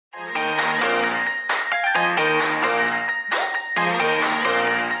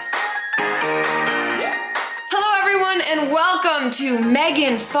Welcome to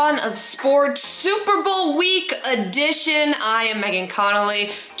Megan Fun of Sports Super Bowl Week edition. I am Megan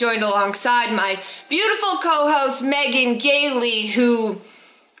Connolly, joined alongside my beautiful co-host Megan Gailey, who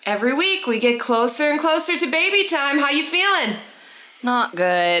every week we get closer and closer to baby time. How you feeling? Not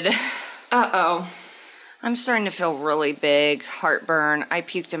good. Uh-oh. I'm starting to feel really big. Heartburn. I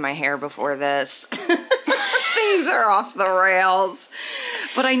puked in my hair before this. Things are off the rails.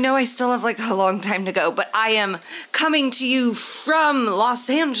 But I know I still have like a long time to go. But I am coming to you from Los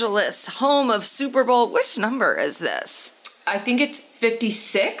Angeles, home of Super Bowl. Which number is this? I think it's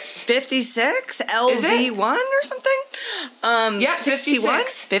 56. 56? LV1 or something? Yeah,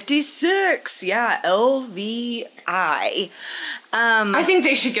 56. 56. Yeah, LVI. I think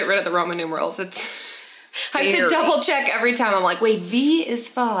they should get rid of the Roman numerals. I have to double check every time. I'm like, wait, V is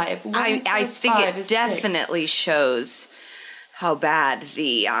 5. I think it definitely shows how bad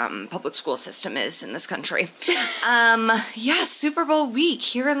the public school system is in this country. Yeah, Super Bowl week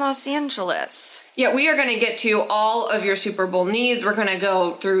here in Los Angeles. Yeah, we are going to get to all of your Super Bowl needs. We're going to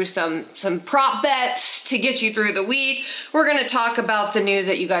go through some prop bets to get you through the week. We're going to talk about the news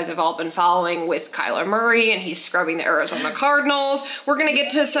that you guys have all been following with Kyler Murray, and he's scrubbing the Arizona Cardinals. We're going to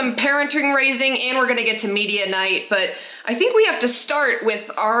get to some parenting raising, and we're going to get to media night. But I think we have to start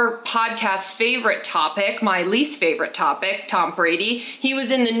with our podcast's favorite topic, my least favorite topic, Tom Brady. He was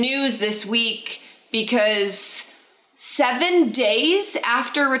in the news this week because 7 days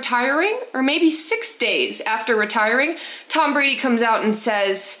after retiring, or maybe 6 days after retiring, Tom Brady comes out and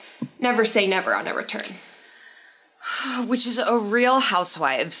says, "Never say never on a return." Which is a Real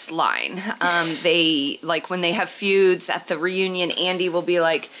Housewives line. They, like, when they have feuds at the reunion, Andy will be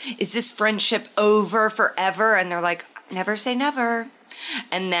like, "Is this friendship over forever?" And they're like, "Never say never."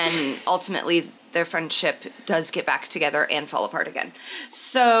 And then ultimately their friendship does get back together and fall apart again.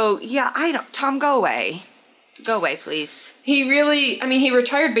 So, yeah, Tom, go away. Go away, please. He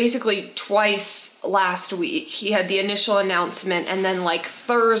retired basically twice last week. He had the initial announcement, and then like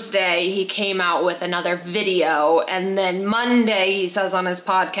Thursday, he came out with another video. And then Monday, he says on his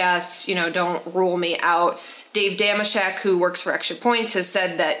podcast, "Don't rule me out." Dave Damashek, who works for Extra Points, has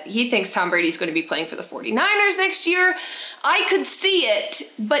said that he thinks Tom Brady's going to be playing for the 49ers next year. I could see it,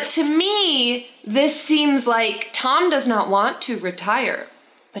 but to me, this seems like Tom does not want to retire,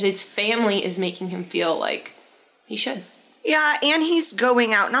 but his family is making him feel like he should. Yeah, and he's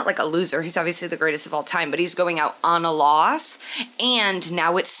going out, not like a loser, he's obviously the greatest of all time, but he's going out on a loss, and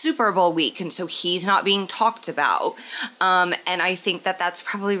now it's Super Bowl week, and so he's not being talked about, and I think that that's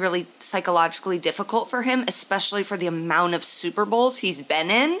probably really psychologically difficult for him, especially for the amount of Super Bowls he's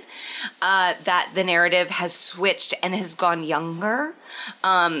been in, that the narrative has switched and has gone younger.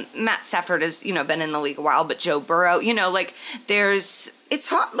 Matt Stafford has, been in the league a while, but Joe Burrow, it's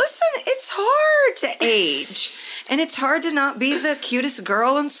hard. Listen, it's hard to age, and it's hard to not be the cutest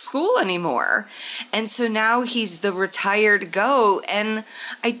girl in school anymore. And so now he's the retired GOAT, and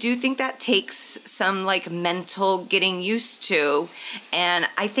I do think that takes some mental getting used to. And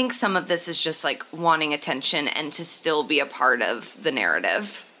I think some of this is just wanting attention and to still be a part of the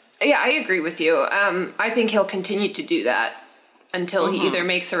narrative. Yeah, I agree with you. I think he'll continue to do that until he either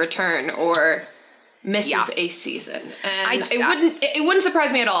makes a return or misses a season. And it wouldn't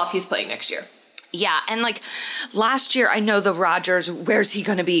surprise me at all if he's playing next year. Yeah, and last year, I know the Rodgers, where's he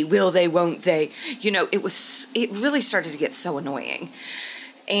going to be? Will they, won't they? It really started to get so annoying.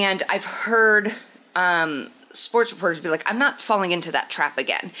 And I've heard sports reporters be like, I'm not falling into that trap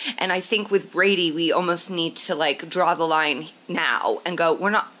again. And I think with Brady, we almost need to draw the line now and go, we're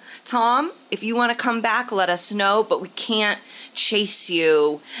not, Tom, if you want to come back, let us know, but we can't chase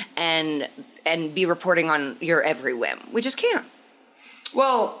you and be reporting on your every whim. We just can't.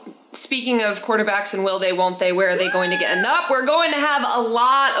 Well, speaking of quarterbacks and will they, won't they, where are they going to get end up? We're going to have a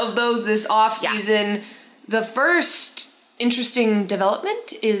lot of those this offseason. Yeah. The first interesting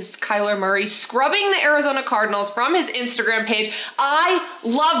development is Kyler Murray scrubbing the Arizona Cardinals from his Instagram page. I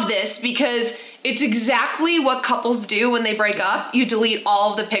love this because it's exactly what couples do when they break up. You delete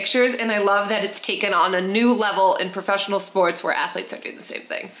all of the pictures, and I love that it's taken on a new level in professional sports where athletes are doing the same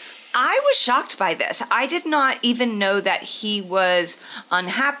thing. I was shocked by this. I did not even know that he was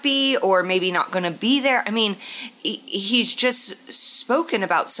unhappy or maybe not going to be there. I mean, he's just spoken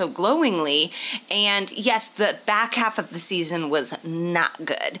about so glowingly. And yes, the back half of the season was not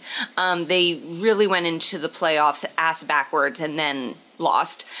good. They really went into the playoffs ass backwards and then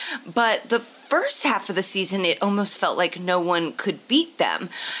lost. But the first half of the season, it almost felt like no one could beat them.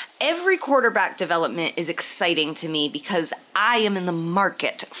 Every quarterback development is exciting to me because I am in the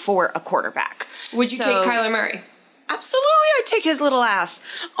market for a quarterback. Would you take Kyler Murray? absolutely, I'd take his little ass.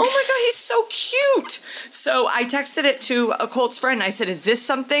 Oh my God, he's so cute. So I texted it to a Colts friend. I said, is this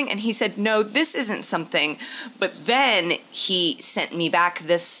something? And he said, no, this isn't something. But then he sent me back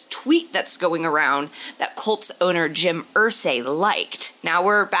this tweet that's going around that Colts owner Jim Irsay liked. Now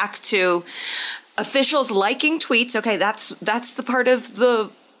we're back to officials liking tweets. Okay, that's the part of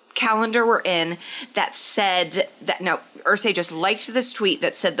the calendar we're in that said that now Irsay just liked this tweet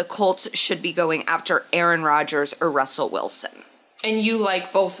that said the Colts should be going after Aaron Rodgers or Russell Wilson. And you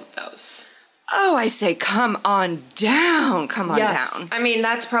like both of those. Oh, I say, come on down. Come on down. I mean,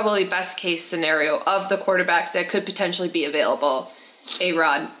 that's probably best case scenario of the quarterbacks that could potentially be available.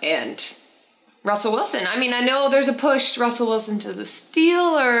 A-Rod and Russell Wilson. I mean, I know there's a push Russell Wilson to the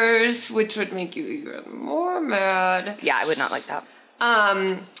Steelers, which would make you even more mad. Yeah, I would not like that.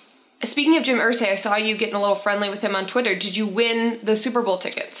 Speaking of Jim Irsay, I saw you getting a little friendly with him on Twitter. Did you win the Super Bowl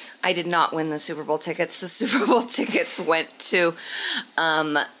tickets? I did not win the Super Bowl tickets. The Super Bowl tickets went to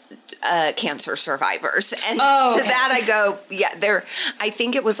cancer survivors. And to that I go, yeah, I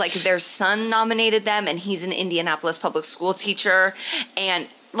think it was like their son nominated them, and he's an Indianapolis public school teacher. And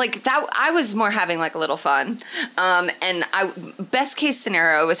like that, I was more having like a little fun. And best case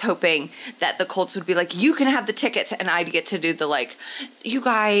scenario, I was hoping that the Colts would be like, you can have the tickets, and I'd get to do the like, you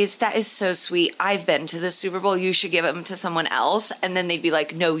guys, that is so sweet. I've been to the Super Bowl. You should give them to someone else. And then they'd be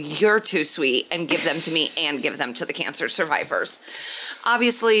like, no, you're too sweet, and give them to me and give them to the cancer survivors.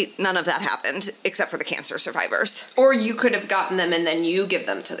 Obviously, none of that happened except for the cancer survivors. Or you could have gotten them and then you give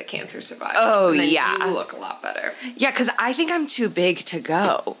them to the cancer survivors. Oh, and then yeah. You look a lot better. Yeah, because I think I'm too big to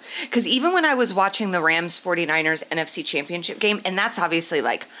go. Because even when I was watching the Rams 49ers NFC Championship game, and that's obviously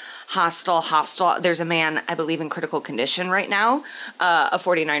like hostile. There's a man, I believe, in critical condition right now, a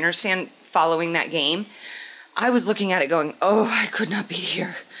 49ers fan following that game. I was looking at it going, oh, I could not be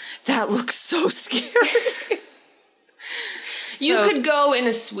here. That looks so scary. You could go in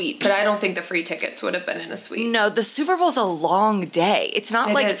a suite, but I don't think the free tickets would have been in a suite. No, the Super Bowl's a long day. It's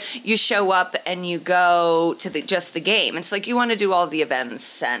not you show up and you go to just the game. It's like you want to do all the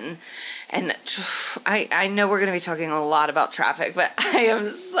events, and I know we're going to be talking a lot about traffic, but I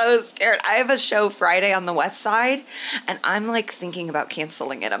am so scared. I have a show Friday on the West Side, and I'm like thinking about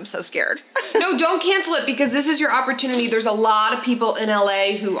canceling it. I'm so scared. No, don't cancel it, because this is your opportunity. There's a lot of people in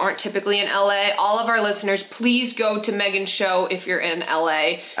LA who aren't typically in LA. All of our listeners, please go to Megan's show if you're in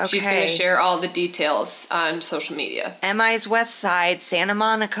LA. Okay. She's going to share all the details on social media. MI's West Side, Santa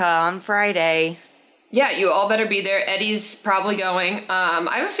Monica on Friday. Yeah, you all better be there. Eddie's probably going.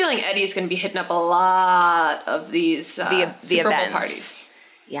 I have a feeling Eddie's going to be hitting up a lot of these Super Bowl parties.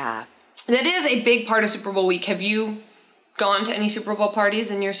 Yeah. That is a big part of Super Bowl week. Have you gone to any Super Bowl parties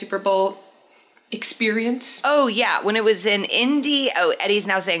in your Super Bowl experience? Oh, yeah. When it was in Indy, Eddie's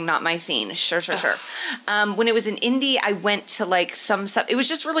now saying not my scene. Sure. When it was in Indy, I went to like some stuff. It was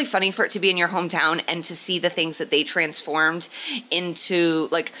just really funny for it to be in your hometown and to see the things that they transformed into,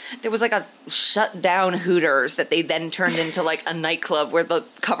 like, there was like a shut down Hooters that they then turned into like a nightclub where the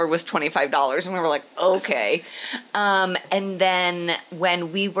cover was $25. And we were like, okay. And then when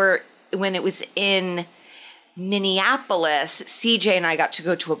it was in Minneapolis, CJ and I got to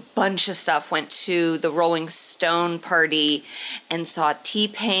go to a bunch of stuff. Went to the Rolling Stone party and saw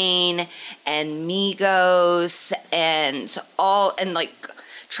T-Pain and Migos and like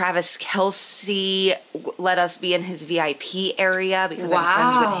Travis Kelce let us be in his VIP area because I'm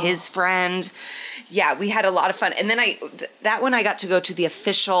friends with his friend. Yeah, we had a lot of fun. And then that one I got to go to the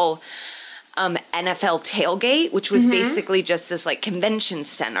official NFL tailgate, which was basically just this like convention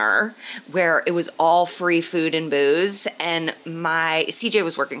center where it was all free food and booze. And CJ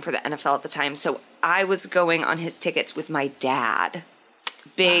was working for the NFL at the time, so I was going on his tickets with my dad.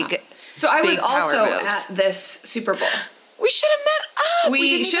 So I was also at this Super Bowl. We should have met up.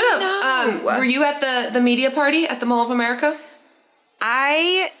 We should have. Were you at the media party at the Mall of America?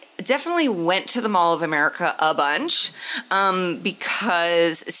 I definitely went to the Mall of America a bunch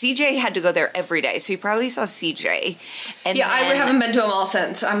because CJ had to go there every day. So you probably saw CJ. And I haven't been to a mall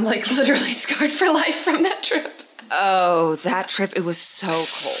since. I'm like literally scarred for life from that trip. Oh, that trip, it was so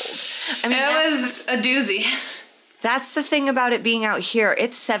cold. I mean, it was a doozy. That's the thing about it being out here.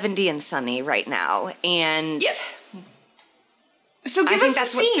 It's 70 and sunny right now. And so I think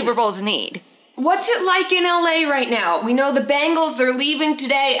that's what Super Bowls need. What's it like in LA right now? We know the Bengals, they're leaving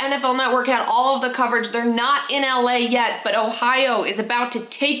today. NFL Network had all of the coverage. They're not in LA yet, but Ohio is about to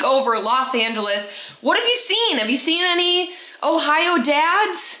take over Los Angeles. What have you seen? Have you seen any Ohio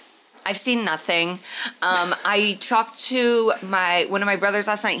dads? I've seen nothing. I I talked to one of my brothers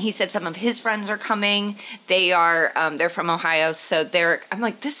last night. He said some of his friends are coming. They are they're from Ohio, so I'm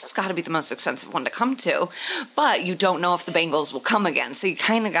like, this has got to be the most expensive one to come to, but you don't know if the Bengals will come again, so you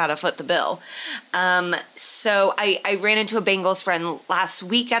kind of got to foot the bill. So I ran into a Bengals friend last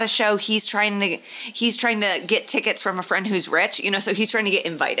week at a show. He's trying to get tickets from a friend who's rich, so he's trying to get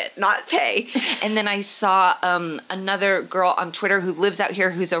invited, not pay. And then I saw another girl on Twitter who lives out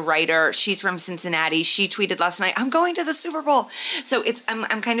here who's a writer. She's from Cincinnati. She tweeted last night, I'm going to the Super Bowl. So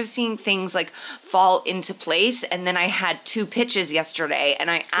I'm kind of seeing things like fall into place. And then I had 2 pitches yesterday and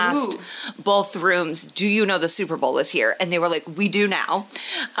I asked both rooms, do you know the Super Bowl is here? And they were like, we do now.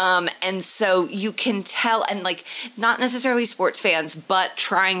 And so you can tell, and like not necessarily sports fans, but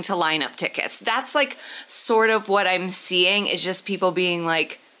trying to line up tickets. That's like sort of what I'm seeing, is just people being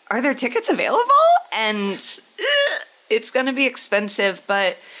like, are there tickets available? And it's going to be expensive,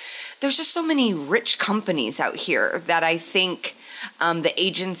 but there's just so many rich companies out here that I think the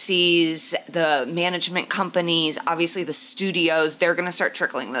agencies, the management companies, obviously the studios, they're going to start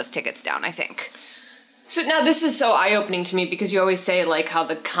trickling those tickets down, I think. So now this is so eye-opening to me, because you always say like how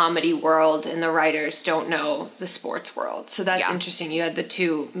the comedy world and the writers don't know the sports world. So that's interesting. You had the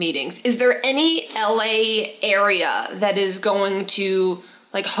 2 meetings. Is there any LA area that is going to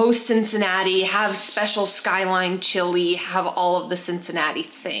like host Cincinnati, have special Skyline chili, have all of the Cincinnati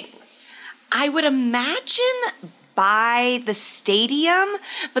things? I would imagine by the stadium,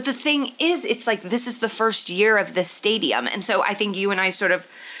 but the thing is, it's like this is the first year of this stadium, and so I think you and I sort of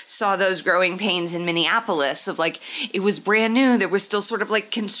saw those growing pains in Minneapolis of like, it was brand new. There was still sort of like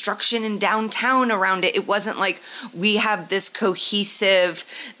construction in downtown around it. It wasn't like we have this cohesive,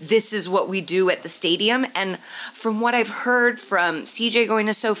 this is what we do at the stadium. And from what I've heard from CJ going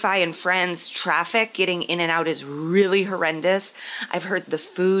to SoFi and friends, traffic getting in and out is really horrendous. I've heard the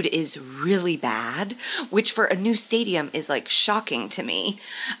food is really bad, which for a new stadium is like shocking to me.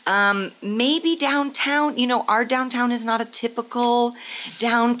 Maybe downtown, our downtown is not a typical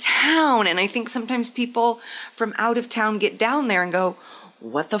downtown. And I think sometimes people from out of town get down there and go,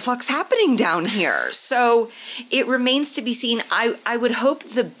 what the fuck's happening down here? So it remains to be seen. I would hope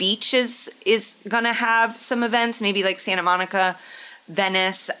the beach is going to have some events, maybe like Santa Monica,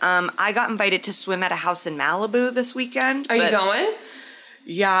 Venice. I got invited to swim at a house in Malibu this weekend. Are you going?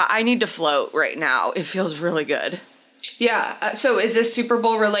 Yeah, I need to float right now. It feels really good. Yeah. So is this Super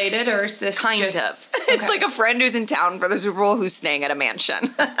Bowl related, or is this kind of? It's like a friend who's in town for the Super Bowl who's staying at a mansion.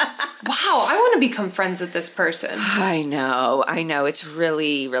 Wow, I want to become friends with this person. I know. It's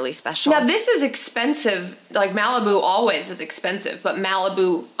really, really special. Now, this is expensive. Like, Malibu always is expensive, but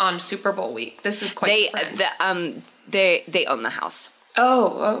Malibu on Super Bowl week, this is quite different. They own the house.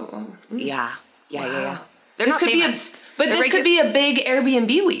 Oh. Yeah. Wow. They're not famous. This could be a big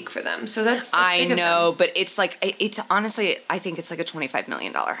Airbnb week for them. So that's I know, but it's like, it's honestly, I think it's like a $25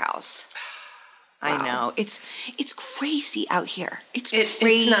 million house. Wow. I know. It's crazy out here. It's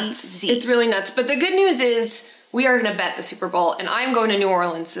crazy. It's nuts. It's really nuts. But the good news is we are going to bet the Super Bowl, and I'm going to New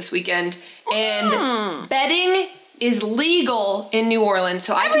Orleans this weekend. And betting is legal in New Orleans.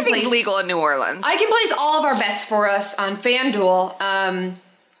 So everything's legal in New Orleans. I can place all of our bets for us on FanDuel.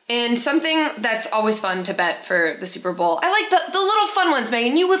 And something that's always fun to bet for the Super Bowl. I like the little fun ones,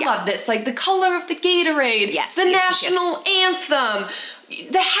 Megan. You would love this. Like the color of the Gatorade. Yes. The national anthem.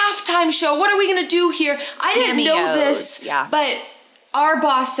 The halftime show. What are we going to do here? I didn't know this. Yeah. But our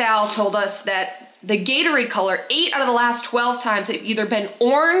boss, Sal, told us that the Gatorade color, 8 out of the last 12 times, they've either been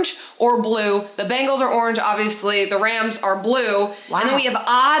orange or blue. The Bengals are orange, obviously. The Rams are blue. Wow. And then we have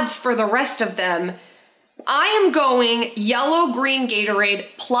odds for the rest of them. I am going yellow-green Gatorade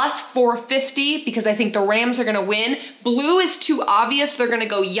plus 450 because I think the Rams are going to win. Blue is too obvious. They're going to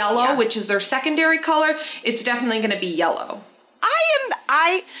go yellow, which is their secondary color. It's definitely going to be yellow.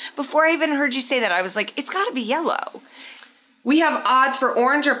 Before I even heard you say that, I was like, it's got to be yellow. We have odds for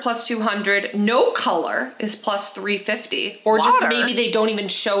orange are plus 200. No color is plus 350. Or just maybe they don't even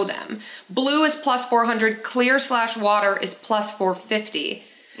show them. Blue is plus 400. Clear/water is plus 450.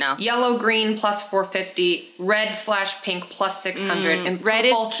 No. Yellow, green, plus 450. Red/pink, plus 600. And red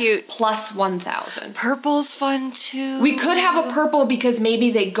is cute. Plus 1,000. Purple's fun, too. We could have a purple because maybe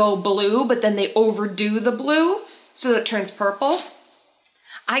they go blue, but then they overdo the blue, so it turns purple.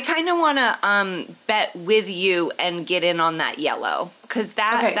 I kind of want to bet with you and get in on that yellow. Because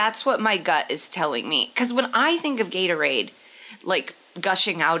that's what my gut is telling me. Because when I think of Gatorade, like,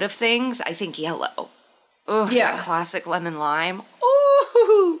 gushing out of things, I think yellow. Ugh, that classic lemon lime.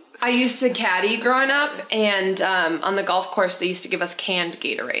 Ooh. I used to caddy growing up, and on the golf course, they used to give us canned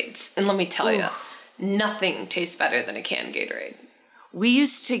Gatorades. And let me tell you, nothing tastes better than a canned Gatorade. We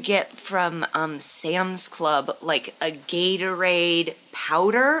used to get from Sam's Club like a Gatorade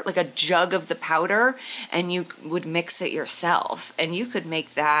powder, like a jug of the powder, and you would mix it yourself. And you could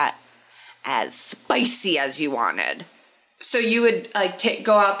make that as spicy as you wanted. So you would like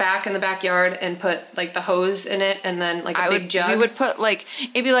go out back in the backyard and put like the hose in it, and then like a big jug? We would put like,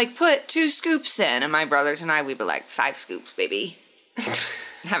 it'd be like put 2 scoops in, and my brothers and I, we'd be like 5 scoops, baby.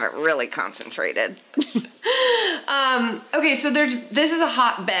 Have it really concentrated. Okay, so this is a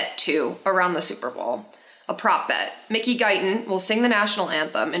hot bet too around the Super Bowl. A prop bet. Mickey Guyton will sing the national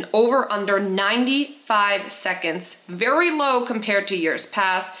anthem in over under 95 seconds, very low compared to years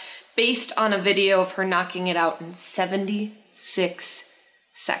past, based on a video of her knocking it out in 76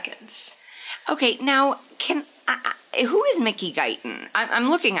 seconds. Okay, now who is Mickey Guyton? I'm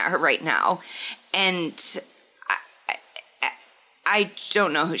looking at her right now, and I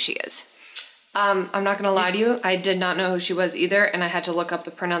don't know who she is. I'm not going to lie to you. I did not know who she was either, and I had to look up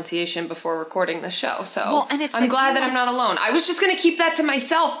the pronunciation before recording the show. So I'm glad that I'm not alone. I was just going to keep that to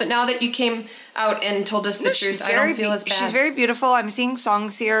myself, but now that you came out and told us the truth, I don't feel as bad. She's very beautiful. I'm seeing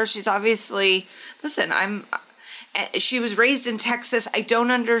songs here. She's obviously... Listen, she was raised in Texas. I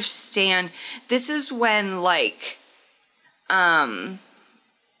don't understand. This is when, like...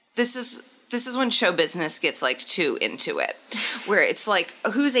 This is when show business gets, like, too into it. Where it's like,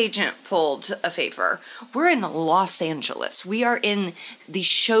 whose agent pulled a favor? We're in Los Angeles. We are in the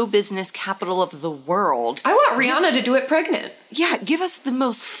show business capital of the world. I want Rihanna to do it pregnant. Yeah, give us the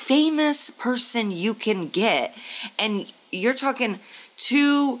most famous person you can get. And you're talking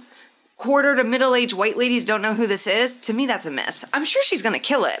 2 quarter to middle-aged white ladies don't know who this is? To me, that's a miss. I'm sure she's going to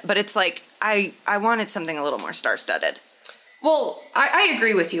kill it, but it's like, I wanted something a little more star-studded. Well, I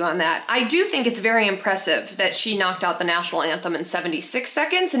agree with you on that. I do think it's very impressive that she knocked out the national anthem in 76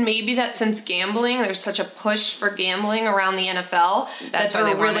 seconds, and maybe that since gambling, there's such a push for gambling around the NFL that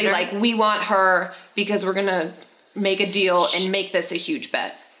they're really like, we want her because we're going to make a deal and make this a huge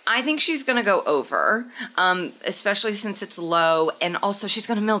bet. I think she's going to go over, especially since it's low, and also she's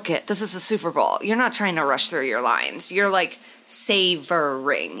going to milk it. This is the Super Bowl. You're not trying to rush through your lines. You're like...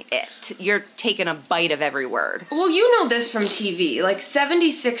 savoring it. You're taking a bite of every word. Well, you know this from TV. Like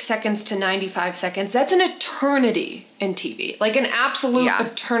 76 seconds to 95 seconds, that's an eternity in TV. Like an absolute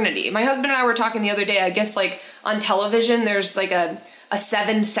eternity. My husband and I were talking the other day, I guess like on television, there's like a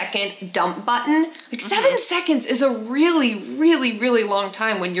 7-second dump button. Like 7 seconds is a really, really, really long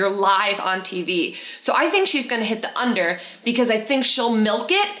time when you're live on TV. So I think she's going to hit the under because I think she'll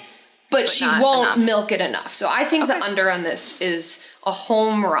milk it. But she won't milk it enough. So I think the under on this is a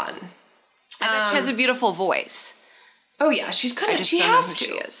home run. I bet she has a beautiful voice. Oh yeah, she has to.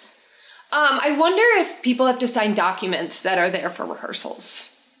 She is. I wonder if people have to sign documents that are there for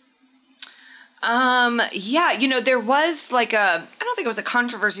rehearsals. Yeah, you know, there was like I don't think it was a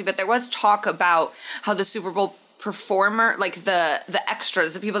controversy, but there was talk about how the Super Bowl performer, like the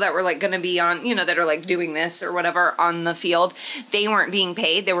extras, the people that were like going to be on, you know, that are like doing this or whatever on the field, they weren't being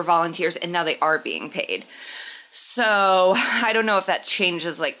paid. They were volunteers, and now they are being paid. So I don't know if that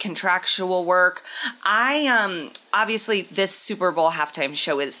changes like contractual work. Obviously this Super Bowl halftime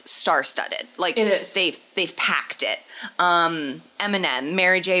show is star-studded. Like it is. They've packed it. Eminem,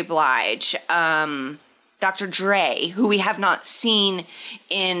 Mary J. Blige, Dr. Dre, who we have not seen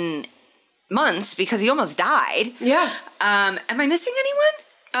in months because he almost died. Yeah. Am I missing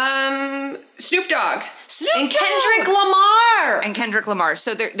anyone? Snoop Dogg. And Kendrick Lamar.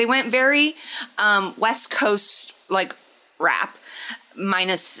 So they went very West Coast like rap,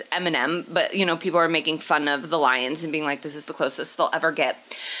 minus Eminem. But you know, people are making fun of the Lions and being like, "This is the closest they'll ever get."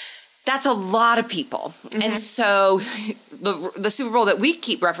 That's a lot of people, and so the Super Bowl that we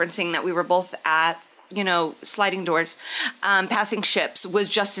keep referencing that we were both at, you know, sliding doors, passing ships, was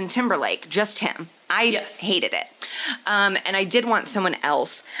Justin Timberlake, just him. I hated it. And I did want someone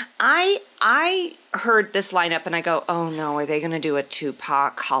else. I heard this lineup and I go, oh no, are they going to do a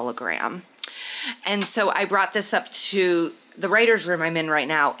Tupac hologram? And so I brought this up to the writer's room I'm in right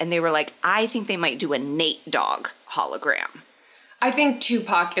now, and they were like, I think they might do a Nate Dogg hologram. I think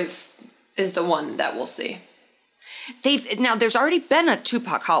Tupac is the one that we'll see. Now there's already been a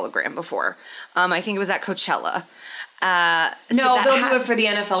Tupac hologram before. I think it was at Coachella. No, they'll do it for the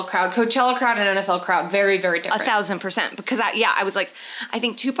NFL crowd. Coachella crowd and NFL crowd, very, very different. 1,000%. Because I was like, I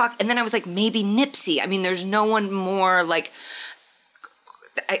think Tupac, and then I was like, maybe Nipsey. I mean, there's no one more like,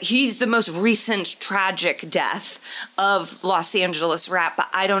 he's the most recent tragic death of Los Angeles rap, but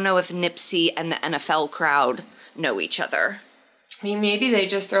I don't know if Nipsey and the NFL crowd know each other. I mean, maybe they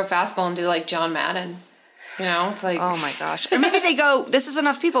just throw fastball and do like John Madden. You know, it's like, oh my gosh. Or maybe they go, this is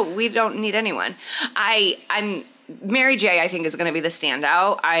enough people. We don't need anyone. Mary J, I think, is going to be the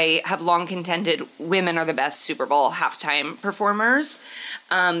standout. I have long contended women are the best Super Bowl halftime performers.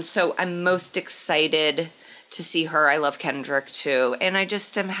 So I'm most excited to see her. I love Kendrick too. And I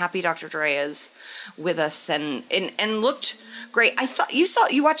just am happy Dr. Dre is with us and looked great. I thought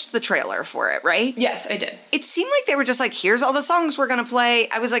you watched the trailer for it, right? Yes, I did. It seemed like they were just like, here's all the songs we're going to play.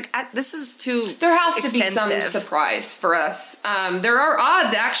 I was like, this is too There has to be extensive. some surprise for us. There are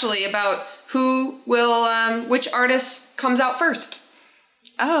odds actually about who will, which artist comes out first.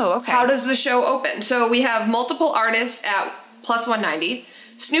 Oh, okay. How does the show open? So we have multiple artists at plus 190,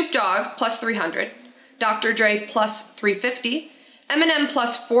 Snoop Dogg plus 300, Dr. Dre plus 350, Eminem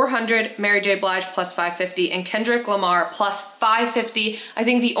plus 400, Mary J. Blige plus 550, and Kendrick Lamar plus 550. I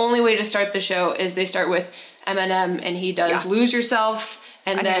think the only way to start the show is they start with Eminem and he does Lose Yourself,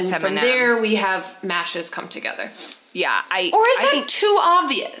 and then from there we have mashes come together. Yeah, Or is that too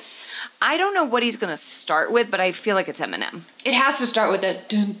obvious? I don't know what he's going to start with, but I feel like it's Eminem. It has to start with a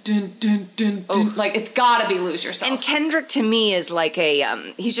dun dun dun dun dun. Like, it's gotta be Lose Yourself. And Kendrick to me is like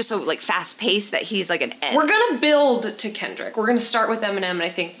a, he's just so like fast paced that he's like an end. We're gonna build to Kendrick. We're gonna start with Eminem and I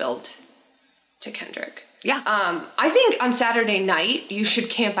think build to Kendrick. Yeah. I think on Saturday night you should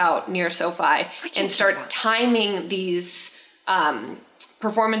camp out near SoFi and start timing these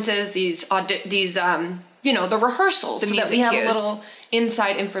performances, these the rehearsals, so that we have a little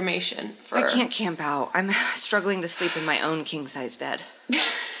inside information for... I can't camp out. I'm struggling to sleep in my own king-size bed.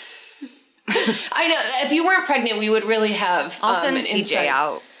 I know. If you weren't pregnant, we would really have I'll send an CJ insight.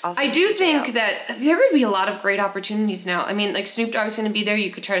 out. I do think that there would be a lot of great opportunities now. I mean, like Snoop Dogg's going to be there. You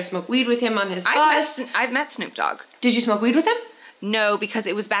could try to smoke weed with him on his bus. I've met Snoop Dogg. Did you smoke weed with him? No, because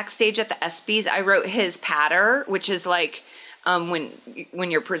it was backstage at the ESPYs. I wrote his patter, which is like...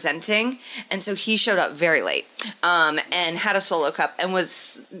 when you're presenting, and so he showed up very late and had a solo cup and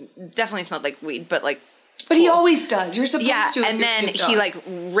was definitely smelled like weed, but he always does. You're supposed to. And then he like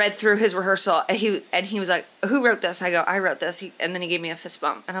read through his rehearsal and he was like, who wrote this? I go, I wrote this. And then he gave me a fist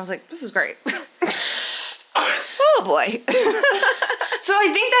bump and I was like, this is great. Oh boy. So I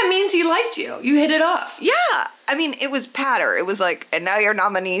think that means he liked you. You hit it off. Yeah. I mean, it was patter. It was like, and now your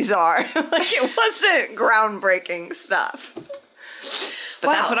nominees are. Like, it wasn't groundbreaking stuff.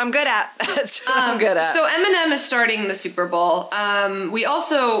 But that's what I'm good at. That's what I'm good at. So Eminem is starting the Super Bowl. We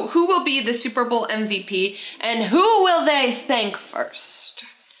also, who will be the Super Bowl MVP and who will they thank first?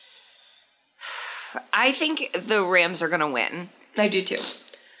 I think the Rams are going to win. I do too.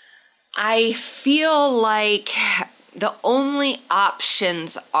 I feel like the only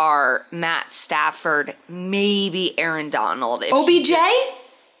options are Matt Stafford, maybe Aaron Donald. OBJ?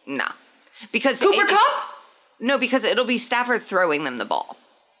 No. Because Cooper Kupp? No, because it'll be Stafford throwing them the ball.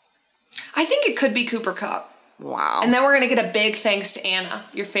 I think it could be Cooper Kupp. Wow. And then we're going to get a big thanks to Anna,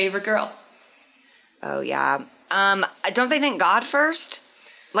 your favorite girl. Oh, yeah. Don't they thank God first?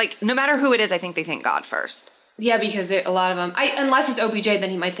 Like, no matter who it is, I think they thank God first. Yeah, because a lot of them... unless it's OBJ, then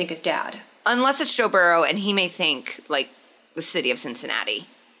he might thank his dad. Unless it's Joe Burrow, and he may think, like, the city of Cincinnati.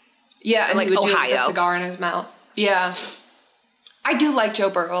 Yeah, and like he would Ohio. do it with a cigar in his mouth. Yeah. I do like Joe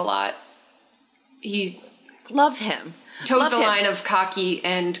Burrow a lot. Love him. Toes the line of cocky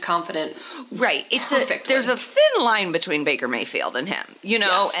and confident. Right. There's a thin line between Baker Mayfield and him, you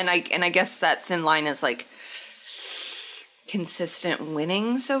know? Yes. And I guess that thin line is like consistent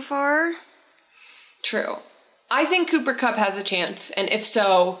winning so far. True. I think Cooper Kupp has a chance, and if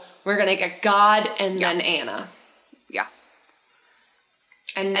so, we're gonna get God and then Anna. Yeah.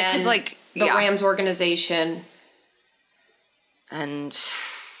 And then the Rams organization. And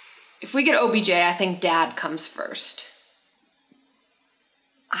if we get OBJ, I think Dad comes first.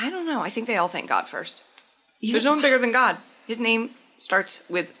 I don't know. I think they all thank God first. There's no one bigger than God. His name starts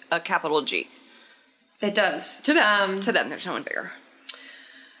with a capital G. It does. To them, there's no one bigger.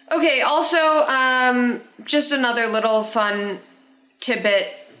 Okay, also, just another little fun tidbit.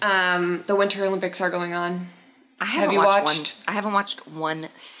 The Winter Olympics are going on. Have you watched? I haven't watched 1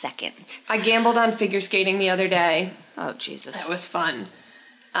 second. I gambled on figure skating the other day. Oh, Jesus. That was fun.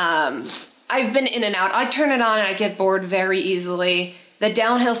 I've been in and out. I turn it on and I get bored very easily. The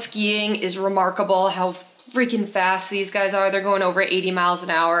downhill skiing is remarkable how freaking fast these guys are. They're going over 80 miles an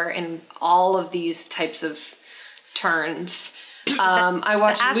hour in all of these types of turns. I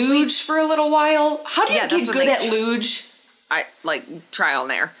watched luge for a little while. How do you get good at luge? I like trial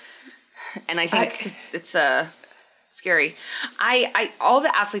and error. And I think it's scary. All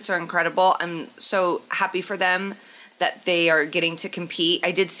the athletes are incredible. I'm so happy for them that they are getting to compete.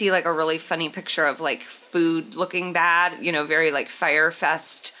 I did see like a really funny picture of like food looking bad, you know, very like Fire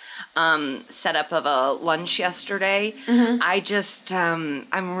Fest setup of a lunch yesterday. I just,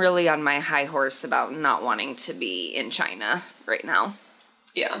 I'm really on my high horse about not wanting to be in China right now.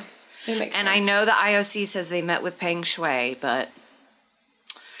 Yeah, it makes And sense. I know the IOC says they met with Peng Shui, but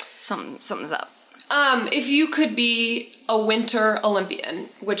something's up. If you could be a Winter Olympian,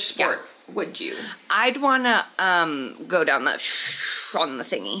 which sport would you? I'd want to go down the on the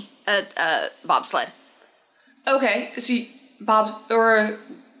thingy, bobsled. Okay, so Bob's, or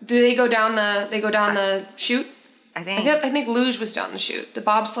do they go down the chute? I think. I think luge was down the chute. The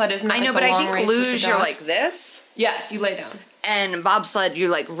bobsled isn't. I know, but I think luge you're like this. Yes, you lay down. And bobsled you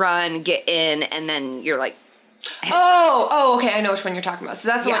like run, get in, and then you're like. Oh, okay. I know which one you're talking about. So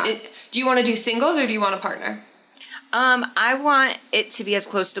that's the Yeah. one. Do you want to do singles or do you want a partner? I want it to be as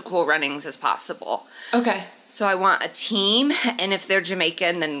close to Cool Runnings as possible. Okay. So I want a team, and if they're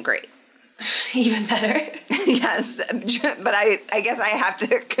Jamaican, then great. Even better. Yes, but I guess I have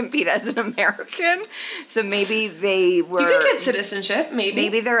to compete as an American. So maybe they were. You could get citizenship, maybe.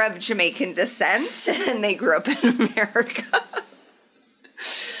 Maybe they're of Jamaican descent and they grew up in America.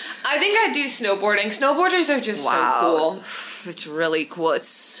 I think I'd do snowboarding. Snowboarders are just so cool. It's really cool. It's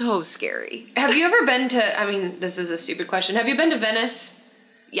so scary. Have you ever been to, I mean, this is a stupid question. Have you been to Venice?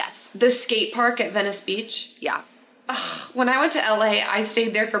 Yes. The skate park at Venice Beach? Yeah. Ugh, when I went to LA, I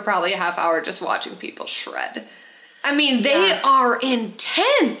stayed there for probably a half hour just watching people shred. I mean, they are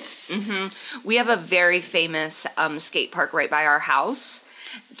intense. We have a very famous skate park right by our house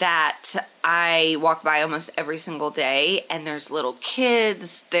that I walk by almost every single day, and there's little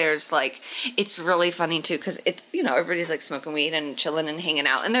kids. There's like, it's really funny too because it, everybody's like smoking weed and chilling and hanging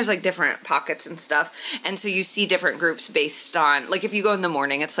out, and there's like different pockets and stuff, and so you see different groups based on, like, if you go in the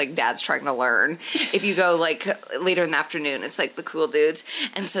morning, it's like dads trying to learn. If you go like later in the afternoon, it's like the cool dudes,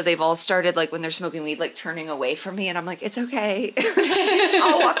 and so they've all started like when they're smoking weed, like turning away from me, and I'm like, it's okay,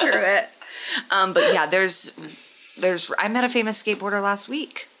 I'll walk through it. But yeah, I met a famous skateboarder last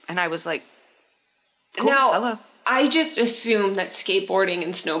week, and I was like, cool, now, hello. I just assume that skateboarding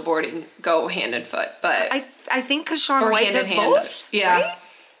and snowboarding go hand in foot, but I think because Shaun or White hand in does hand. both. Yeah.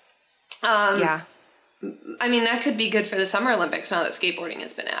 Right? Yeah. I mean, that could be good for the Summer Olympics now that skateboarding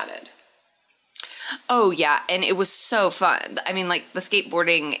has been added. Oh, yeah, and it was so fun. I mean, like, the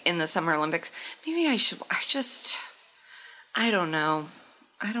skateboarding in the Summer Olympics, maybe I don't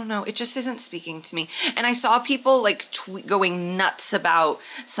know. It just isn't speaking to me. And I saw people like going nuts about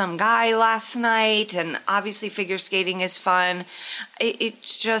some guy last night, and obviously figure skating is fun.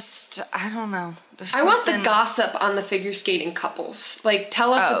 It's just, I don't know. I want the gossip on the figure skating couples. Like,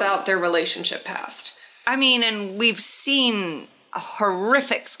 tell us about their relationship past. I mean, and we've seen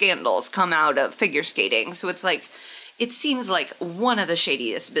horrific scandals come out of figure skating. So it's like, it seems like one of the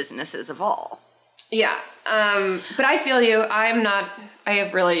shadiest businesses of all. Yeah. But I feel you. I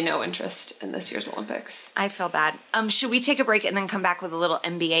have really no interest in this year's Olympics. I feel bad. Should we take a break and then come back with a little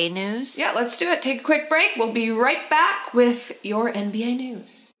NBA news? Yeah, let's do it. Take a quick break. We'll be right back with your NBA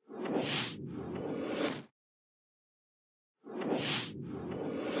news.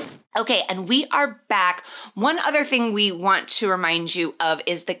 Okay, and we are back. One other thing we want to remind you of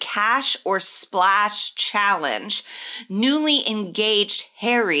is the Cash or Splash Challenge. Newly engaged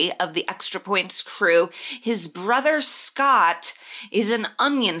Harry of the Extra Points crew, his brother Scott is an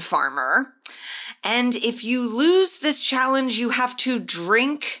onion farmer. And if you lose this challenge, you have to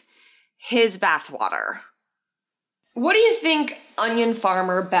drink his bathwater. What do you think onion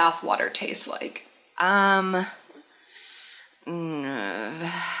farmer bathwater tastes like?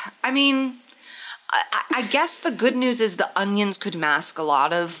 I mean, I guess the good news is the onions could mask a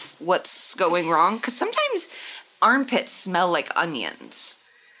lot of what's going wrong, because sometimes armpits smell like onions.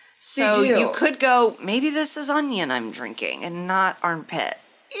 So you could go, maybe this is onion I'm drinking and not armpit.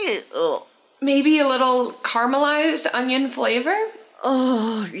 Ew. Maybe a little caramelized onion flavor?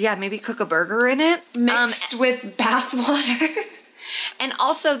 Oh, yeah, maybe cook a burger in it. Mixed with bathwater. And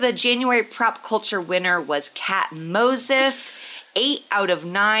also the January Prop Culture winner was Kat Moses. 8 out of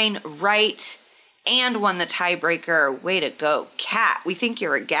 9 right, and won the tiebreaker. Way to go, Kat. We think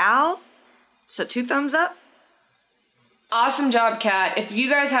you're a gal. So 2 thumbs up. Awesome job, Kat. If you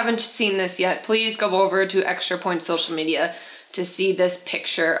guys haven't seen this yet, please go over to Extra Point social media to see this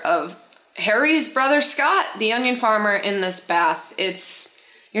picture of Harry's brother Scott, the onion farmer, in this bath.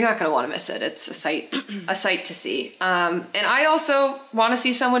 You're not going to want to miss it. It's a sight to see. And I also want to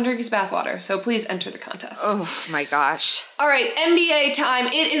see someone drink his bathwater, so please enter the contest. Oh my gosh. All right, NBA time.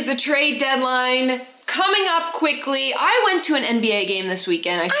 It is the trade deadline. Coming up quickly, I went to an NBA game this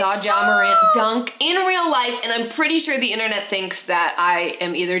weekend. I saw Ja Morant dunk in real life, and I'm pretty sure the internet thinks that I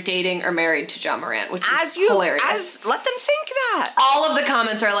am either dating or married to Ja Morant, which is hilarious. Let them think that. All of the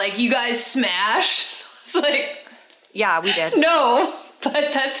comments are like, "You guys smash." It's like, yeah, we did. No,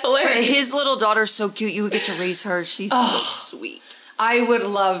 but that's hilarious. His little daughter's so cute. You would get to raise her. She's so sweet. I would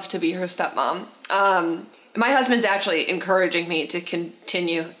love to be her stepmom. My husband's actually encouraging me to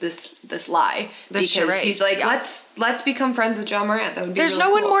continue this lie because he's like, let's become friends with Ja Morant. That would be. There's really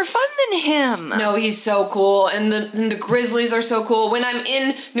no cool. one more fun than him. No, he's so cool, and the Grizzlies are so cool. When I'm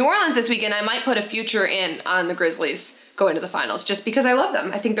in New Orleans this weekend, I might put a future in on the Grizzlies going to the finals just because I love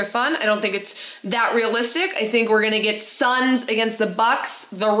them. I think they're fun. I don't think it's that realistic. I think we're gonna get Suns against the Bucks,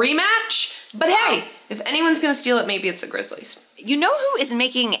 the rematch. But hey, if anyone's gonna steal it, maybe it's the Grizzlies. You know who is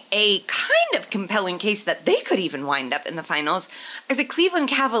making a kind of compelling case that they could even wind up in the finals are the Cleveland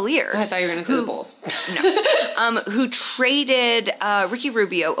Cavaliers. I thought you were going to say the Bulls. No. Who traded Ricky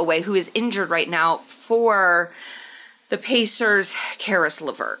Rubio away, who is injured right now, for the Pacers' Karis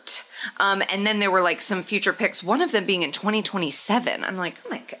LeVert. And then there were like some future picks, one of them being in 2027. I'm like, oh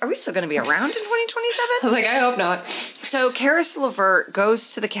my God, are we still going to be around in 2027? I was like, I hope not. So Karis LeVert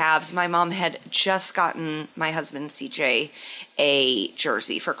goes to the Cavs. My mom had just gotten my husband CJ a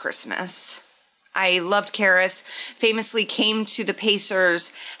jersey for Christmas. I loved Karis. Famously came to the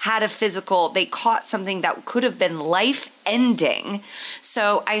Pacers, had a physical. They caught something that could have been life-ending.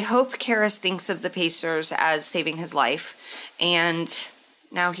 So I hope Karis thinks of the Pacers as saving his life. And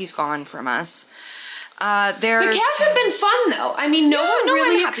now he's gone from us. The Cavs have been fun, though. I mean, no one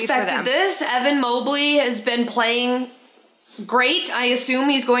really expected this. Evan Mobley has been playing great. I assume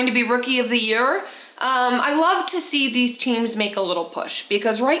he's going to be Rookie of the Year. I love to see these teams make a little push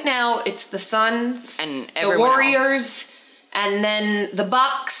because right now it's the Suns and the Warriors and then the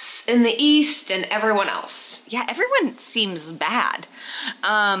Bucks in the East and everyone else. Yeah, everyone seems bad.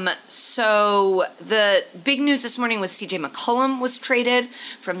 So the big news this morning was CJ McCollum was traded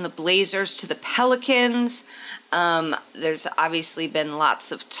from the Blazers to the Pelicans. There's obviously been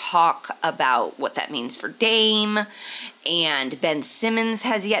lots of talk about what that means for Dame, and Ben Simmons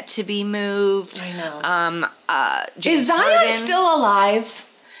has yet to be moved. I know. James is Zion Harden. still alive?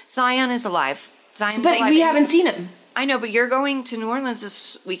 Zion is alive. Zion's but alive. We haven't seen him. I know, but you're going to New Orleans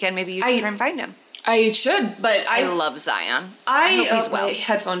this weekend. Maybe you can try and find him. I should, but I love Zion. I hope he's well. My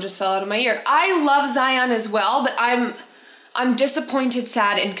headphone just fell out of my ear. I love Zion as well, but I'm disappointed,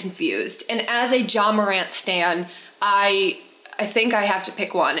 sad, and confused. And as a Ja Morant stan, I think I have to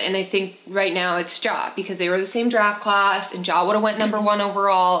pick one, and I think right now it's Ja because they were the same draft class, and Ja would have went number 1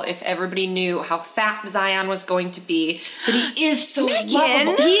 overall if everybody knew how fat Zion was going to be. But he is so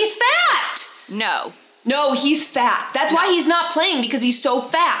lovable. He's fat. No, he's fat. That's why he's not playing because he's so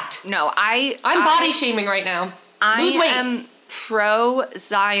fat. No, I'm body shaming right now. Lose weight. I am pro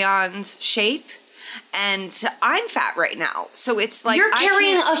Zion's shape, and I'm fat right now. So it's like you're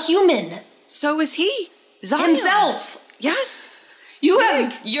carrying a human. So is he. Zion. Himself. Yes. You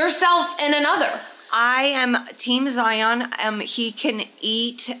have yourself and another. I am Team Zion. He can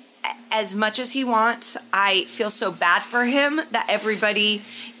eat as much as he wants. I feel so bad for him that everybody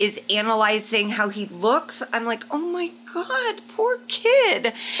is analyzing how he looks. I'm like, oh my God, poor kid.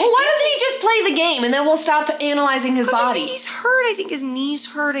 Well, why doesn't he just play the game and then we'll stop analyzing his body? I think he's hurt. I think his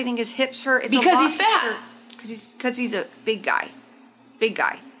knees hurt. I think his hips hurt. It's because he's fat. Because he's a big guy. Big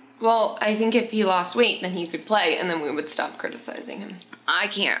guy. Well, I think if he lost weight, then he could play, and then we would stop criticizing him. I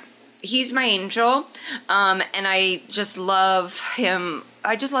can't. He's my angel, and I just love him.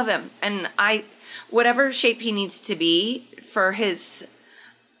 I just love him, and whatever shape he needs to be for his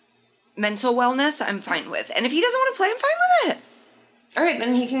mental wellness, I'm fine with. And if he doesn't want to play, I'm fine with it. All right,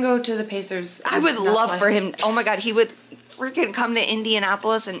 then he can go to the Pacers. I would love for him. Oh my God, he would freaking come to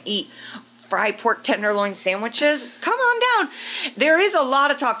Indianapolis and eat fried pork tenderloin sandwiches. Come on down. There is a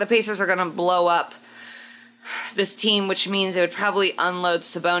lot of talk the Pacers are going to blow up this team, which means it would probably unload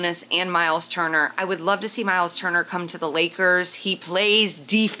Sabonis and Miles Turner. I would love to see Miles Turner come to the Lakers. He plays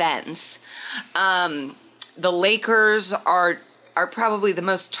defense. The Lakers are probably the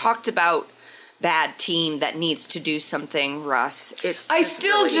most talked about bad team that needs to do something, Russ. I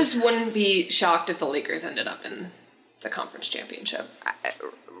still just wouldn't be shocked if the Lakers ended up in the conference championship.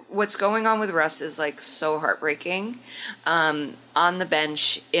 What's going on with Russ is like so heartbreaking. On the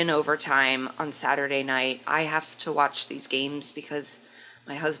bench in overtime on Saturday night, I have to watch these games because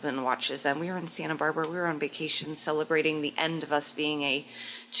my husband watches them. We were in Santa Barbara. We were on vacation celebrating the end of us being a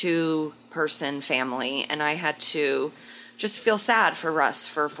 2-person family, and I had to just feel sad for Russ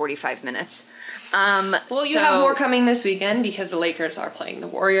for 45 minutes. Well, you have more coming this weekend because the Lakers are playing the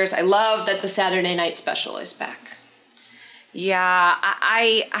Warriors. I love that the Saturday night special is back. Yeah,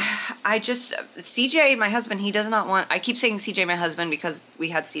 I just, CJ, my husband, he does not want, I keep saying CJ, my husband, because we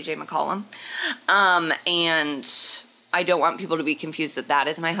had CJ McCollum. And I don't want people to be confused that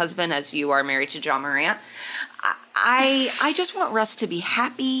is my husband, as you are married to John Morant. I just want Russ to be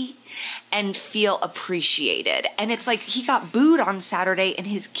happy and feel appreciated. And it's like he got booed on Saturday and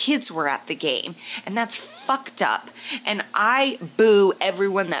his kids were at the game. And that's fucked up. And I boo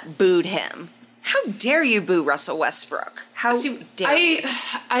everyone that booed him. How dare you boo Russell Westbrook? How dare you?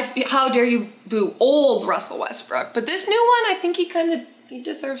 How dare you boo old Russell Westbrook? But this new one, I think he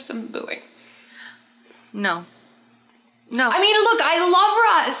deserves some booing. No. I mean, look, I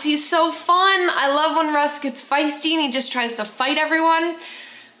love Russ. He's so fun. I love when Russ gets feisty and he just tries to fight everyone.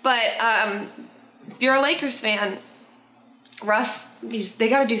 But if you're a Lakers fan, Russ, they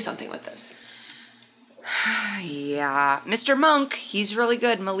got to do something with this. Yeah. Mr. Monk, he's really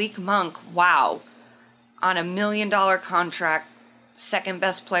good. Malik Monk, wow. On $1 million contract, second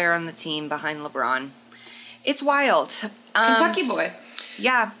best player on the team behind LeBron. It's wild. Kentucky boy.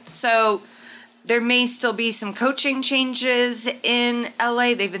 Yeah, so there may still be some coaching changes in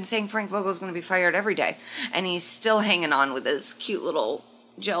LA. They've been saying Frank Vogel's going to be fired every day. And he's still hanging on with his cute little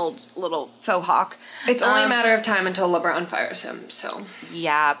gelled little faux hawk. It's only a matter of time until LeBron fires him, so.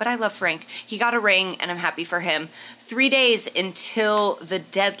 Yeah, but I love Frank. He got a ring, and I'm happy for him. 3 days until the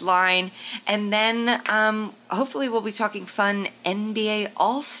deadline, and then hopefully we'll be talking fun NBA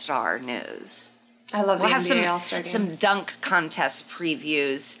All-Star news. I love the NBA All-Star game. Some dunk contest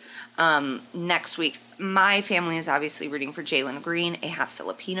previews next week. My family is obviously rooting for Jalen Green, a half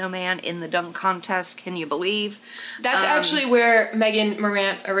Filipino man, in the dunk contest. Can you believe? That's actually where Megan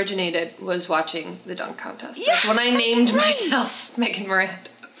Morant originated, was watching the dunk contest. Yeah, that's when I named myself Megan Morant.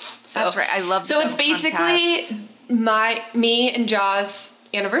 So, that's right. I love the So dunk it's basically me and Jaws'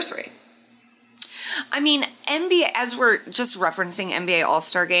 anniversary. I mean, NBA, as we're just referencing NBA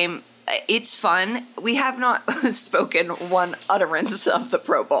All-Star Game, it's fun. We have not spoken one utterance of the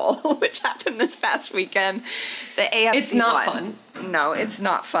Pro Bowl, which happened this past weekend. The AFC It's not won. fun. No, it's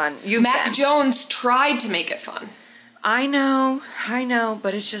not fun. Mac Jones tried to make it fun. I know,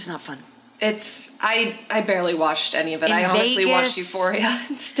 but it's just not fun. I barely watched any of it. I honestly watched Euphoria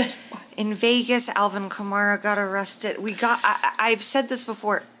instead. In Vegas, Alvin Kamara got arrested. I've said this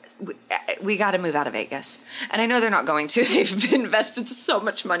before. We got to move out of Vegas. And I know they're not going to. They've invested so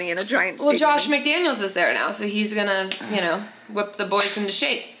much money in a giant stadium. Well, Josh McDaniels is there now, so he's going to, whip the boys into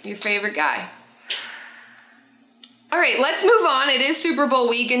shape. Your favorite guy. All right, let's move on. It is Super Bowl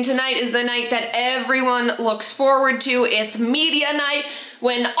week, and tonight is the night that everyone looks forward to. It's media night,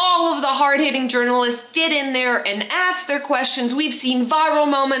 when all of the hard-hitting journalists get in there and ask their questions. We've seen viral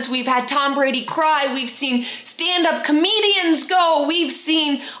moments. We've had Tom Brady cry. We've seen stand-up comedians go. We've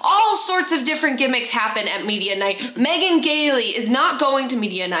seen all sorts of different gimmicks happen at media night. Megan Gailey is not going to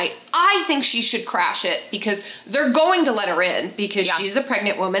media night. I think she should crash it because they're going to let her in because she's a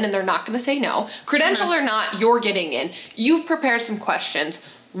pregnant woman and they're not going to say no. Credential or not, you're getting in. You've prepared some questions.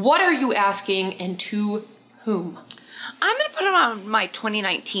 What are you asking and to whom? I'm going to put them on my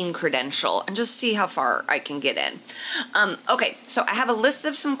 2019 credential and just see how far I can get in. Okay, so I have a list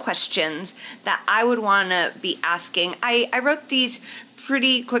of some questions that I would want to be asking. I wrote these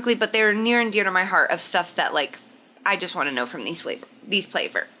pretty quickly, but they're near and dear to my heart, of stuff that, like, I just want to know from these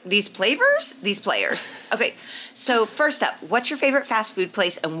players. Okay, so first up, what's your favorite fast food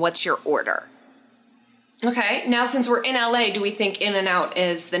place and what's your order? Okay, now since we're in LA, do we think In-N-Out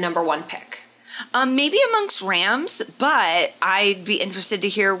is the number one pick? Maybe amongst Rams, but I'd be interested to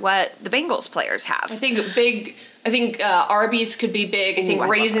hear what the Bengals players have. I think Arby's could be big. I think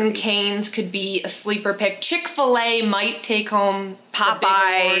Raising Cane's could be a sleeper pick. Chick-fil-A might take home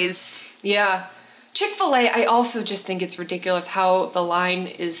Popeyes. Yeah. Chick-fil-A, I also just think it's ridiculous how the line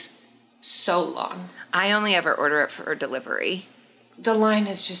is so long. I only ever order it for delivery. The line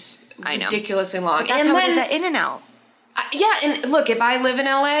is just ridiculously long. But that's how it is at In-N-Out. Yeah, and look, if I live in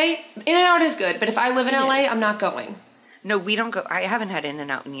LA, In-N-Out is good, but if I live in LA, I'm not going. No, we don't go. I haven't had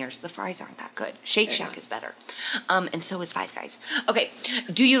In-N-Out in years. The fries aren't that good. Shake Shack is better. And so is Five Guys. Okay,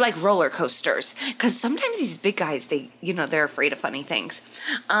 do you like roller coasters? Because sometimes these big guys, they're afraid of funny things.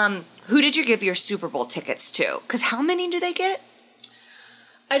 Who did you give your Super Bowl tickets to? Because how many do they get?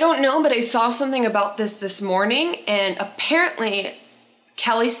 I don't know, but I saw something about this morning, and apparently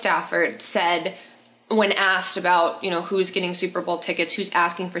Kelly Stafford said, when asked about, who's getting Super Bowl tickets, who's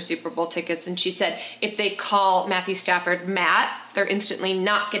asking for Super Bowl tickets, and she said if they call Matthew Stafford Matt, they're instantly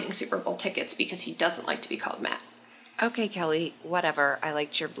not getting Super Bowl tickets because he doesn't like to be called Matt. Okay, Kelly, whatever. I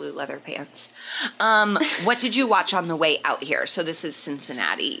liked your blue leather pants. What did you watch on the way out here? So this is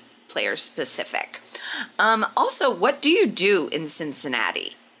Cincinnati player specific. Also, what do you do in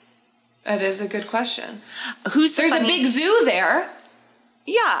Cincinnati? That is a good question. There's a big zoo there.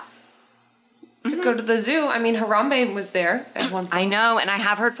 Yeah. Go to the zoo. I mean, Harambe was there at one point. I know, and I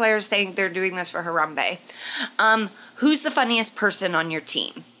have heard players saying they're doing this for Harambe. Who's the funniest person on your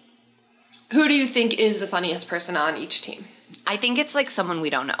team? Who do you think is the funniest person on each team? I think it's like someone we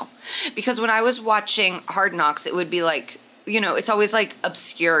don't know. Because when I was watching Hard Knocks, it would be like, it's always like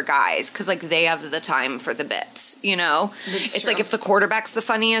obscure guys because like they have the time for the bits, It's true. like if the quarterback's the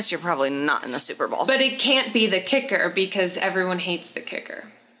funniest, you're probably not in the Super Bowl. But it can't be the kicker because everyone hates the kicker.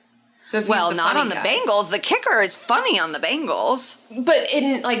 So if well, he's the not funny on the guy. Bengals. The kicker is funny on the Bengals. But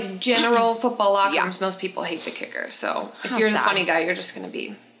in like general football locker Yeah. rooms, most people hate the kicker. So if How you're sad. the funny guy, you're just going to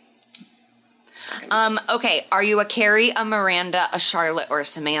be... Okay, are you a Carrie, a Miranda, a Charlotte, or a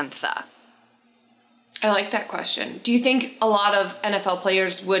Samantha? I like that question. Do you think a lot of NFL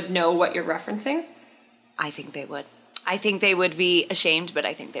players would know what you're referencing? I think they would. I think they would be ashamed, but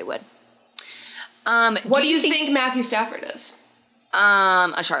I think they would. What do you think Matthew Stafford is?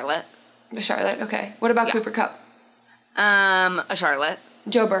 A Charlotte. A Charlotte, okay. What about Yeah. Cooper Kupp? A Charlotte.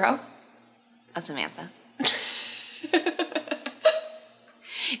 Joe Burrow? A Samantha.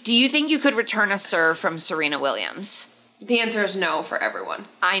 Do you think you could return a serve from Serena Williams? The answer is no for everyone.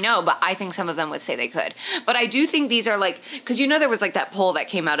 I know, but I think some of them would say they could. But I do think these are like, because there was like that poll that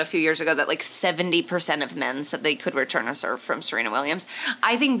came out a few years ago that like 70% of men said they could return a serve from Serena Williams.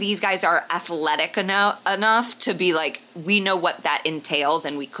 I think these guys are athletic enough to be like, we know what that entails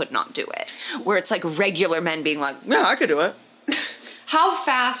and we could not do it. Where it's like regular men being like, yeah, I could do it. How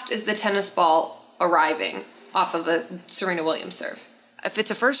fast is the tennis ball arriving off of a Serena Williams serve? If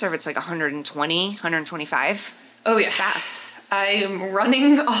it's a first serve, it's like 120, 125. Oh, yeah. Fast. I am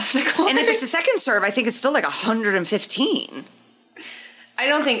running off the court. And if it's a second serve, I think it's still like 115. I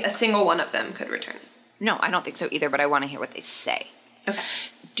don't think a single one of them could return it. No, I don't think so either, but I want to hear what they say. Okay.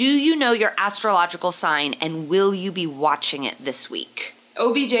 Do you know your astrological sign, and will you be watching it this week?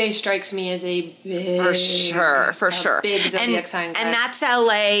 OBJ strikes me as a big... For sure. Big zodiac sign guy. And that's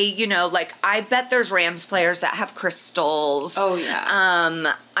LA, like I bet there's Rams players that have crystals. Oh,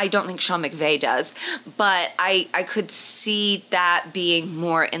 yeah. I don't think Sean McVay does, but I could see that being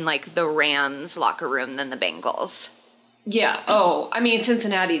more in like the Rams locker room than the Bengals. Yeah. Oh, I mean,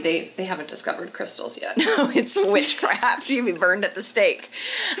 Cincinnati, they haven't discovered crystals yet. No, it's witchcraft. You'd be burned at the stake.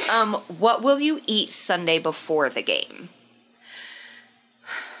 What will you eat Sunday before the game?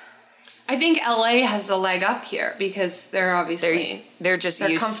 I think LA has the leg up here because they're obviously... They're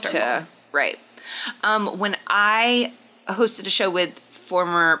used to... Right. When I hosted a show with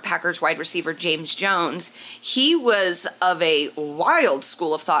former Packers wide receiver James Jones, he was of a wild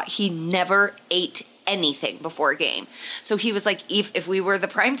school of thought. He never ate anything before a game. So he was like, if we were the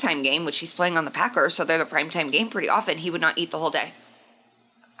primetime game, which he's playing on the Packers, so they're the primetime game pretty often, he would not eat the whole day.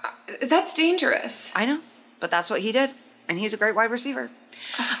 That's dangerous. I know, but that's what he did. And he's a great wide receiver.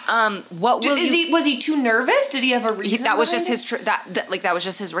 What will was he too nervous? Did he have a reason? That was just his that was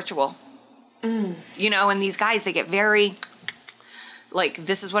just his ritual. And these guys, they get very like,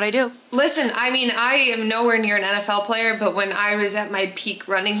 this is what I do. Listen, I mean, I am nowhere near an NFL player, but when I was at my peak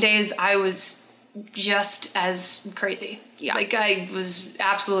running days, I was just as crazy. Yeah. Like, I was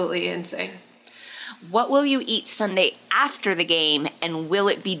absolutely insane. What will you eat Sunday after the game, and will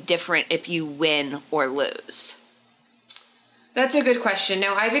it be different if you win or lose? That's a good question.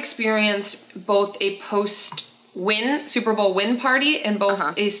 Now, I've experienced both a post-win, Super Bowl win party and both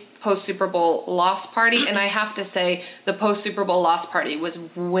a post-Super Bowl loss party, and I have to say the post-Super Bowl loss party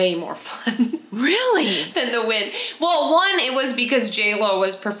was way more fun. Really? Than the win. Well, one, it was because J-Lo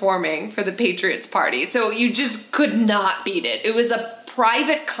was performing for the Patriots party, so you just could not beat it. It was a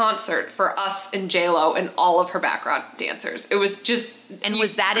private concert for us and J-Lo and all of her background dancers. It was just... And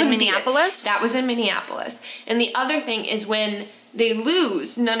was that in Minneapolis? That was in Minneapolis. And the other thing is when they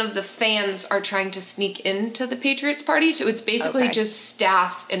lose, none of the fans are trying to sneak into the Patriots party. So it's basically just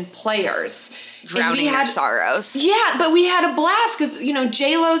staff and players. Drowning their sorrows. Yeah, but we had a blast because,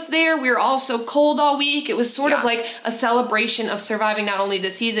 J-Lo's there. We were all so cold all week. It was sort of like a celebration of surviving not only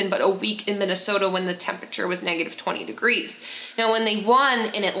the season, but a week in Minnesota when the temperature was negative 20 degrees. Now, when they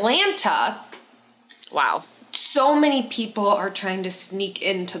won in Atlanta... Wow. So many people are trying to sneak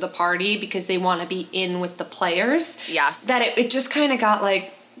into the party because they want to be in with the players. Yeah. That it just kind of got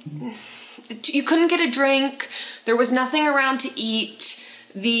like, you couldn't get a drink. There was nothing around to eat.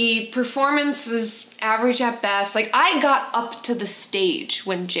 The performance was average at best. Like, I got up to the stage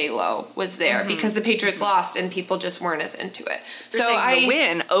when J-Lo was there because the Patriots lost and people just weren't as into it. You're saying the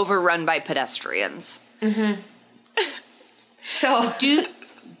win overrun by pedestrians. So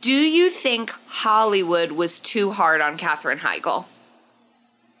do you think Hollywood was too hard on Katherine Heigl?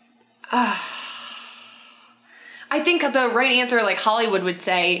 I think the right answer, like Hollywood would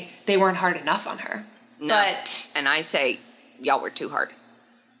say, they weren't hard enough on her. No. But and I say, y'all were too hard.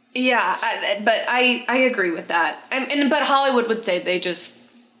 Yeah, but I agree with that. But Hollywood would say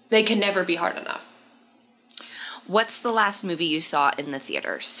they can never be hard enough. What's the last movie you saw in the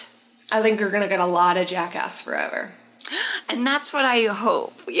theaters? I think you're going to get a lot of Jackass Forever. And that's what I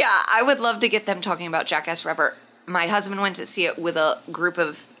hope. Yeah, I would love to get them talking about Jackass Forever. My husband went to see it with a group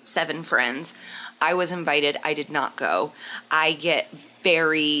of 7 friends. I was invited. I did not go. I get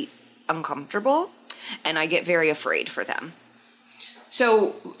very uncomfortable, and I get very afraid for them.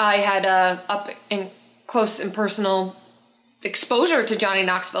 So I had up in close and personal exposure to Johnny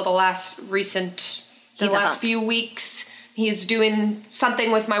Knoxville the last few weeks. He's doing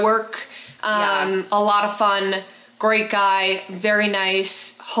something with my work. A lot of fun. Great guy. Very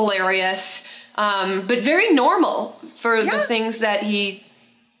nice. Hilarious. But very normal for the things that he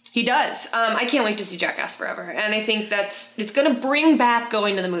does. I can't wait to see Jackass Forever. And I think it's going to bring back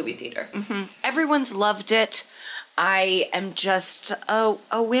going to the movie theater. Mm-hmm. Everyone's loved it. I am just a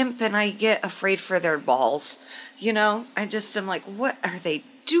wimp and I get afraid for their balls. You know, I just am like, what are they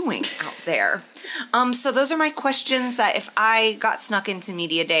doing out there? So those are my questions that if I got snuck into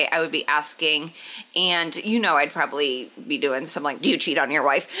Media Day, I would be asking. And, I'd probably be doing some like, do you cheat on your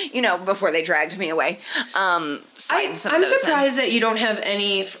wife? Before they dragged me away. I'm surprised that you don't have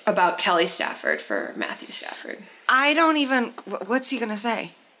any about Kelly Stafford for Matthew Stafford. I don't even, what's he going to say?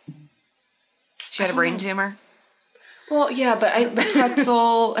 She had a brain tumor? Well, yeah, but the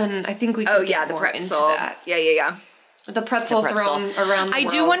pretzel, and I think we can get more into that. Yeah. The pretzel thrown around the world. I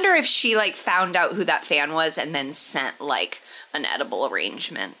do wonder if she, found out who that fan was and then sent, an edible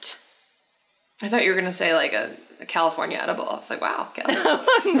arrangement. I thought you were going to say, a California edible. I was like, wow, Kel. No.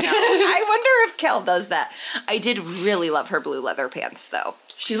 I wonder if Kel does that. I did really love her blue leather pants, though.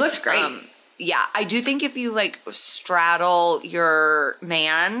 She looked great. Yeah, I do think if you, straddle your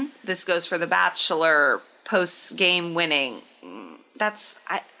man, this goes for The Bachelor post-game winning,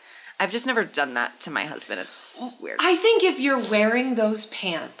 I've just never done that to my husband. It's weird. I think if you're wearing those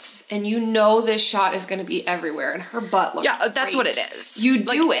pants and this shot is going to be everywhere and her butt looks that's great, what it is. You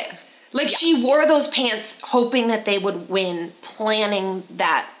do it. She wore those pants hoping that they would win, planning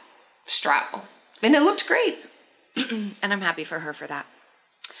that straddle. And it looked great. And I'm happy for her for that.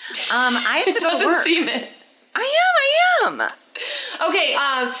 I have to go to work. Seem it. I am. Okay,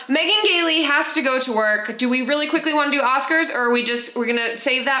 Megan Gailey has to go to work. Do we really quickly want to do Oscars, or are we're going to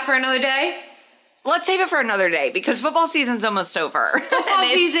save that for another day? Let's save it for another day, because football season's almost over. Football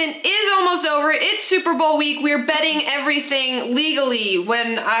season is almost over. It's Super Bowl week. We're betting everything legally.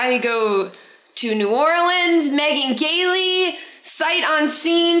 When I go to New Orleans, Megan Gailey, sight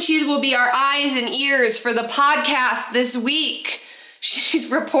unseen, she will be our eyes and ears for the podcast this week.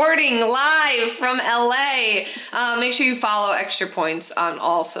 She's reporting live from LA. Make sure you follow Extra Points on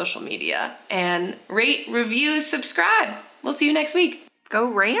all social media. And rate, review, subscribe. We'll see you next week.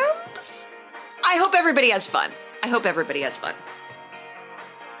 Go Rams! I hope everybody has fun.